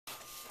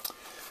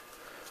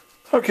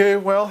Okay,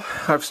 well,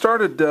 I've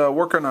started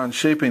working on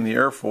shaping the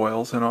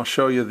airfoils, and I'll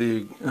show you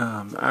the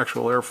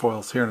actual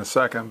airfoils here in a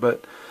second,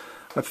 but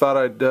I thought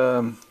I'd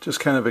just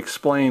kind of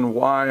explain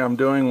why I'm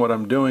doing what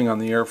I'm doing on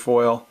the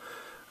airfoil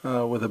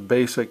with a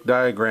basic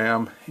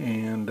diagram,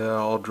 and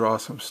I'll draw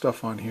some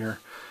stuff on here.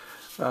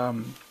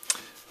 This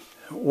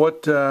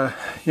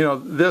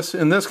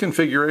in this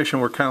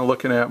configuration we're kind of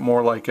looking at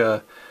more like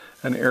an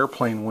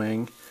airplane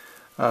wing.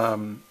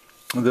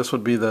 This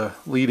would be the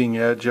leading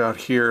edge out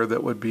here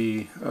that would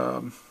be,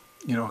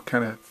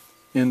 kind of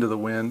into the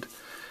wind.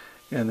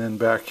 And then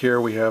back here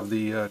we have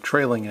the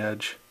trailing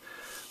edge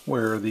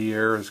where the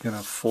air is going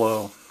to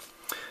flow.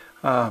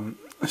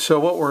 So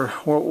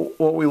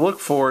what we look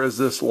for is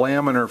this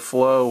laminar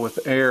flow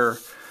with air.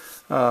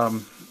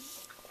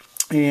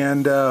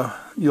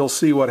 You'll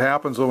see what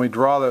happens when we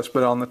draw this,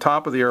 but on the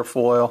top of the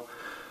airfoil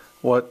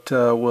what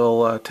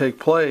will take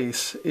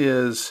place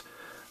is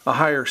a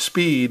higher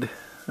speed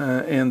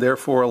and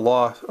therefore a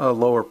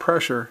lower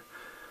pressure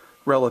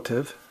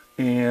relative,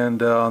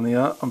 and on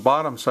the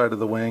bottom side of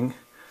the wing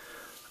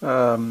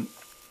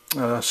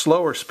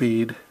slower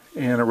speed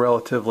and a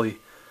relatively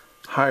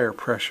higher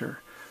pressure.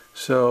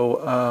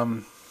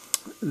 So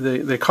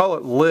they call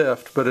it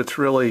lift, but it's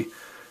really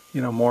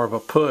more of a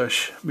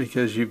push,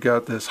 because you've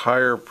got this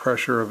higher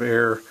pressure of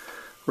air,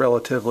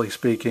 relatively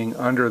speaking,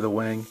 under the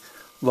wing,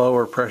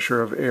 lower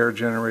pressure of air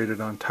generated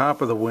on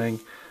top of the wing.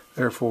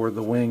 Therefore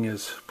the wing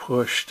is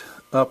pushed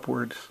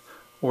upwards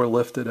or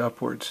lifted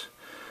upwards.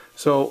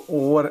 So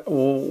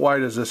why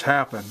does this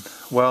happen?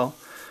 Well,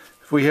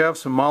 if we have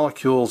some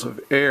molecules of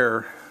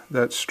air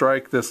that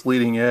strike this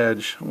leading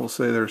edge, we'll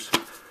say there's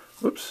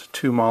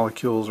two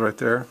molecules right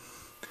there,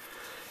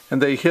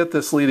 and they hit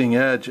this leading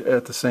edge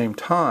at the same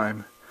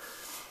time,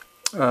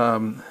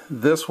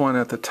 this one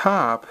at the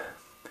top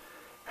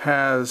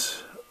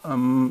has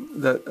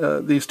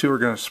these two are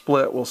going to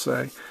split, we'll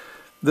say.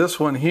 This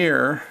one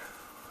here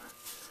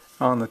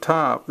on the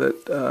top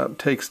that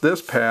takes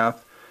this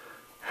path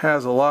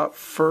has a lot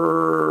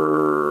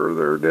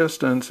further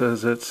distance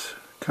as it's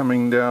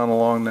coming down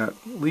along that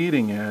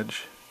leading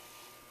edge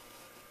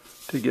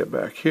to get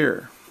back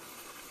here.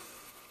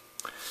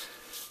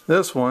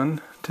 This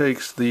one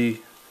takes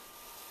the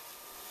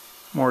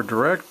more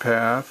direct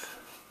path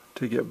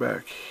to get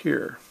back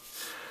here.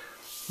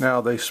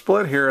 Now they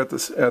split here at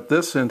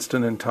this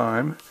instant in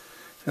time,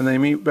 and they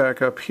meet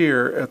back up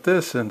here at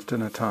this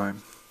instant in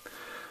time.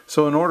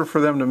 So in order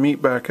for them to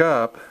meet back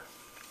up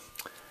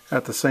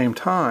at the same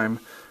time,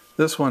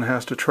 this one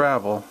has to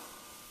travel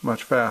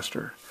much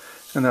faster.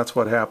 And that's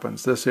what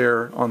happens. This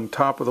air on the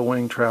top of the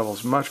wing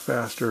travels much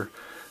faster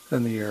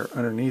than the air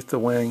underneath the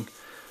wing,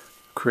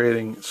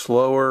 creating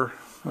slower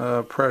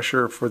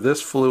pressure for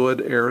this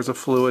fluid. Air is a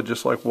fluid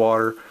just like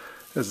water.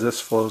 As this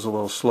flows a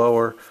little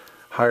slower,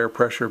 higher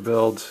pressure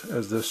builds.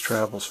 As this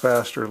travels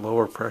faster,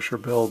 lower pressure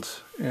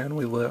builds, and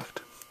we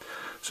lift.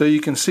 So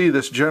you can see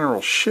this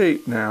general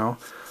shape now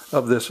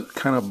of this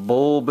kind of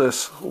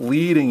bulbous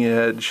leading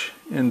edge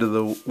into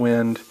the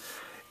wind,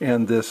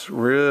 and this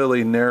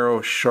really narrow,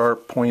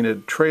 sharp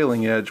pointed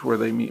trailing edge where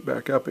they meet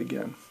back up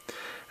again.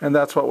 And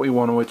that's what we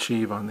want to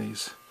achieve on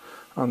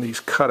these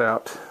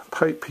cutout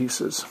pipe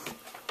pieces.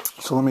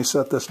 So let me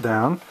set this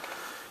down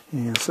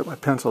and set my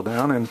pencil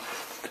down, and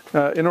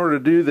in order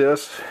to do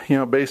this,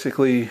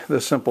 basically the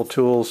simple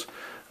tools.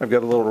 I've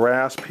got a little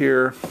rasp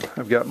here,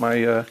 I've got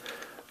my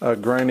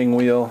grinding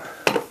wheel,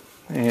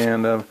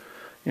 and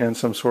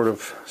some sort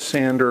of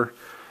sander,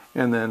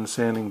 and then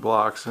sanding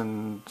blocks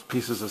and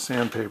pieces of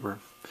sandpaper.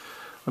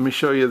 Let me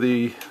show you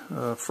the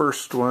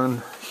first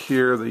one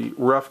here, the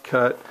rough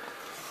cut.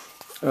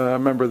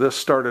 Remember, this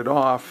started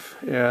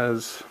off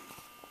as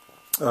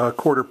a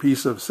quarter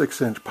piece of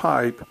 6-inch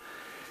pipe,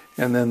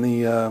 and then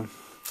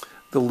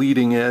the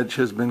leading edge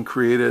has been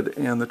created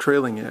and the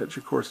trailing edge.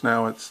 Of course,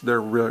 now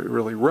they're really,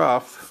 really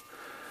rough,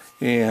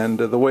 and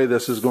the way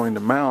this is going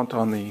to mount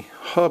on the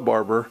hub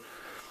arbor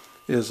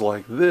is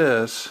like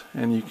this,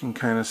 and you can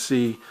kind of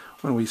see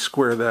when we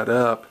square that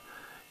up,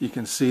 you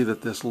can see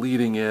that this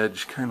leading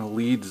edge kind of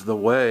leads the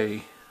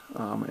way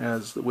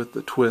as with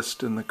the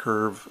twist and the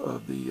curve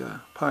of the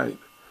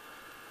pipe.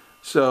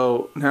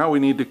 So now we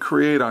need to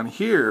create on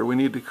here, we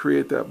need to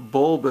create that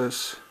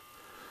bulbous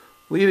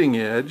leading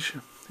edge,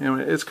 and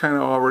it's kind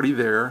of already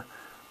there,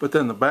 but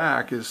then the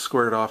back is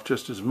squared off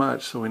just as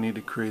much, so we need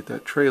to create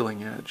that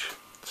trailing edge.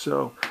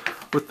 So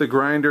with the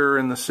grinder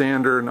and the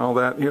sander and all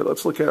that, here,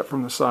 let's look at it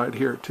from the side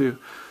here too.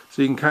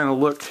 So you can kind of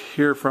look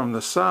here from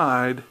the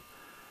side,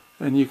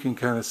 and you can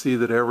kind of see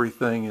that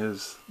everything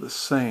is the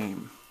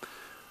same.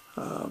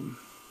 There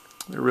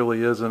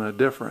really isn't a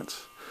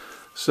difference.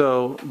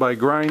 So by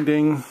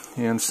grinding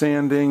and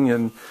sanding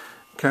and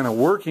kind of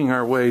working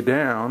our way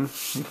down,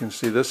 you can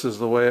see this is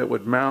the way it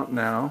would mount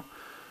now,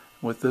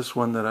 with this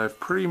one that I'm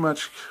pretty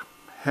much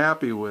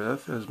happy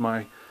with as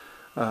my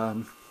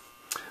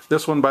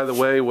this one, by the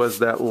way, was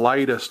that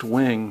lightest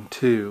wing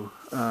too.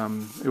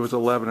 It was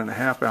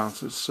 11.5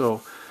 ounces,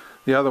 so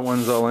the other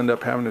ones I'll end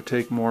up having to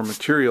take more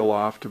material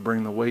off to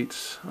bring the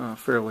weights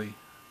fairly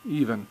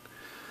even.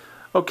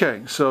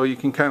 Okay, so you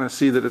can kind of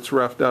see that it's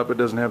roughed up. It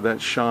doesn't have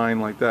that shine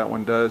like that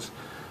one does.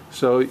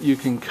 So you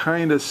can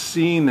kind of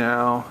see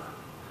now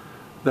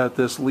that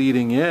this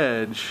leading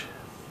edge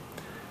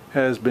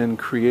has been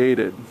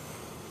created.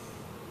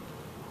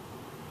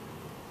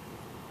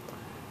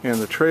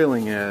 And the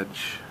trailing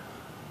edge,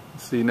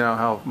 see now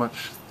how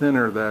much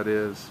thinner that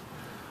is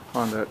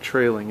on that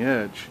trailing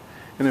edge.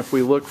 And if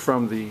we look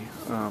from the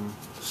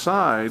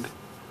side,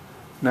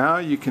 now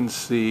you can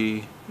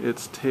see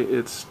it's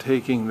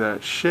taking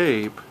that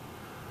shape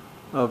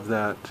of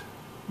that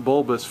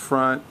bulbous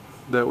front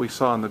that we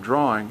saw in the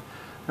drawing.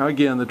 Now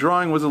again, the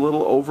drawing was a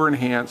little over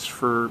enhanced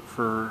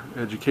for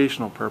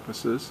educational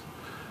purposes,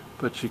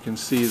 but you can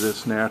see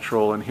this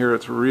natural, and here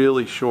it's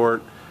really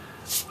short.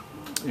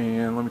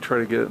 And let me try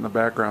to get it in the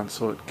background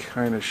so it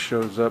kind of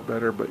shows up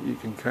better, but you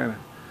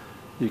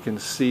can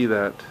see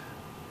that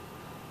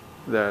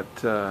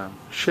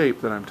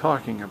shape that I'm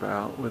talking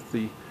about with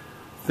the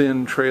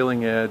thin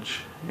trailing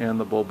edge and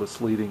the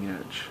bulbous leading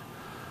edge.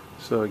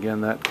 So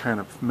again, that kind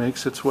of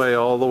makes its way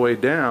all the way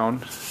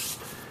down,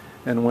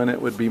 and when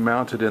it would be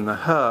mounted in the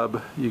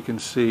hub, you can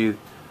see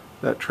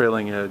that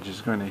trailing edge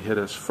is going to hit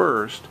us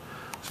first.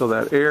 So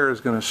that air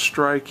is going to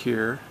strike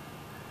here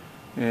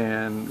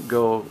and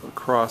go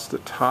across the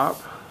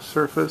top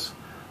surface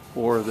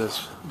or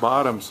this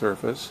bottom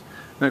surface.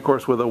 And of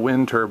course, with a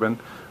wind turbine,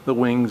 the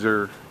wings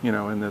are,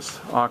 in this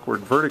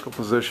awkward vertical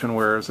position,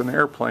 whereas an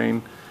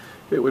airplane,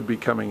 it would be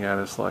coming at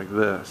us like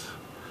this.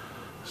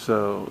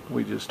 So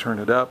we just turn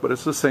it up, but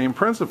it's the same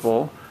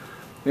principle.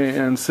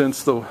 And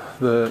since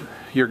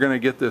you're going to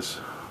get this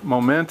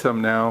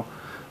momentum now,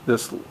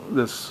 this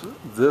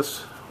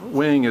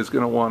wing is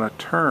going to want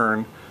to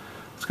turn.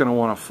 It's going to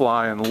want to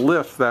fly and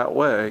lift that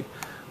way,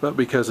 but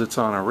because it's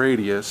on a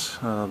radius,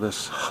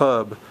 this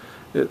hub,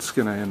 it's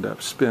going to end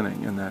up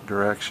spinning in that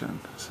direction.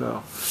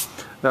 So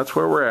that's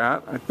where we're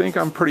at. I think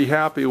I'm pretty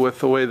happy with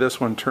the way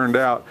this one turned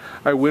out.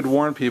 I would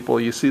warn people,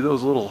 you see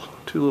those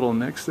two little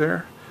nicks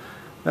there?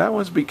 That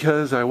was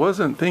because I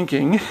wasn't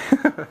thinking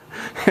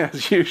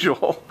as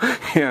usual,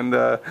 and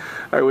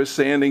I was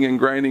sanding and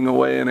grinding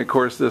away, and of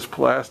course this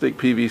plastic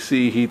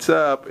PVC heats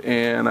up,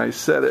 and I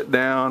set it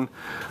down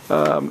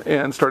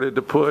and started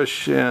to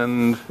push,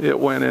 and it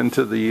went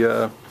into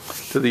the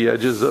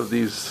edges of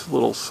these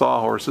little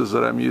sawhorses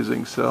that I'm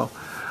using. So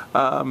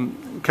kind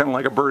of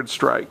like a bird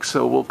strike,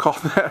 so we'll call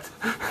that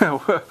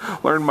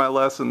learned my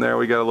lesson there.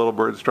 We got a little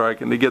bird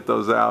strike, and to get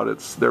those out,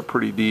 they're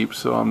pretty deep,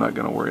 so I'm not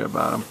going to worry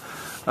about them.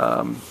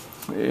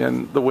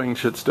 And the wing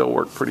should still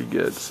work pretty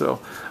good. So,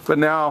 but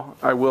now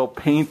I will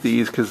paint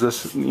these because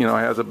this,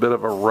 has a bit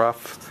of a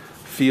rough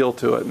feel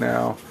to it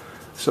now.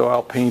 So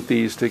I'll paint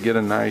these to get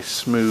a nice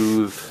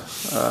smooth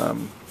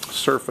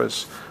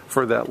surface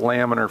for that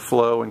laminar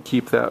flow and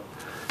keep that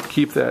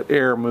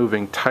air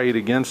moving tight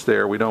against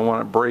there. We don't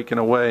want it breaking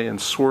away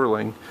and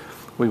swirling.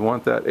 We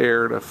want that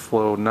air to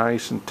flow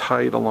nice and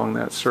tight along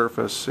that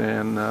surface,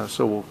 and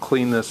so we'll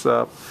clean this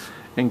up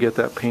and get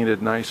that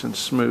painted nice and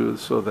smooth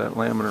so that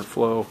laminar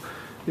flow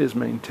is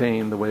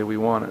maintained the way we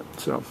want it.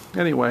 So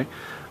anyway,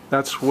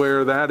 that's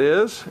where that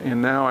is,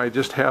 and now I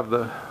just have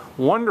the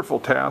wonderful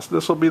task.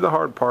 This will be the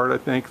hard part, I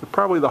think.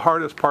 Probably the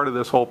hardest part of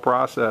this whole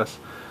process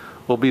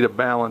will be to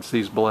balance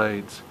these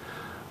blades,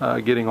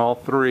 getting all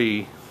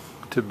three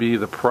to be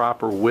the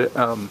proper weight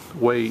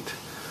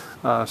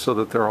so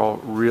that they're all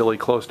really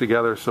close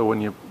together, so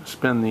when you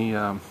spin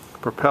the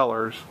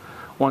propellers,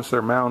 once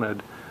they're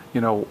mounted,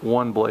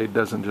 one blade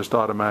doesn't just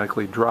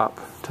automatically drop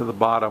to the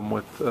bottom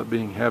with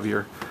being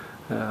heavier.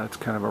 It's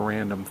kind of a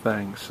random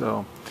thing.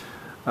 So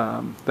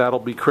that'll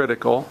be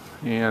critical.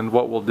 And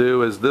what we'll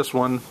do is this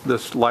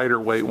lighter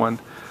weight one,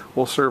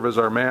 will serve as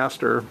our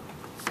master.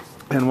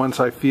 And once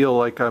I feel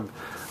like I'll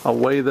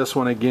weigh this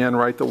one again,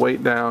 write the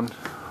weight down.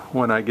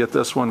 When I get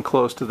this one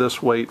close to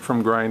this weight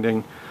from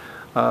grinding,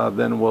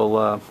 then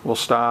we'll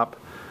stop,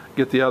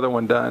 get the other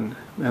one done.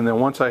 And then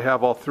once I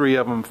have all three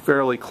of them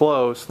fairly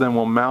close, then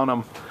we'll mount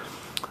them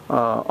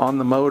on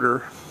the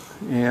motor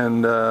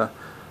and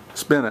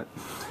spin it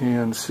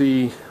and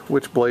see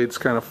which blades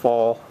kind of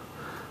fall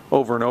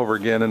over and over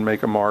again and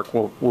make a mark.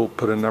 We'll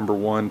put a number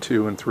 1,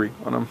 2, and 3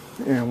 on them,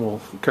 and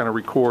we'll kind of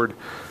record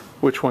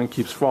which one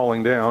keeps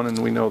falling down,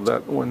 and we know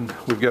that when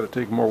we've got to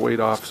take more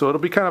weight off. So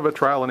it'll be kind of a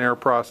trial and error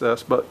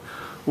process, but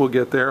we'll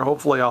get there.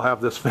 Hopefully I'll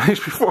have this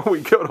finished before we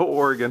go to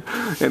Oregon.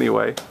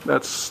 Anyway,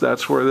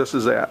 that's where this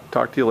is at.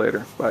 Talk to you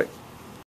later. Bye.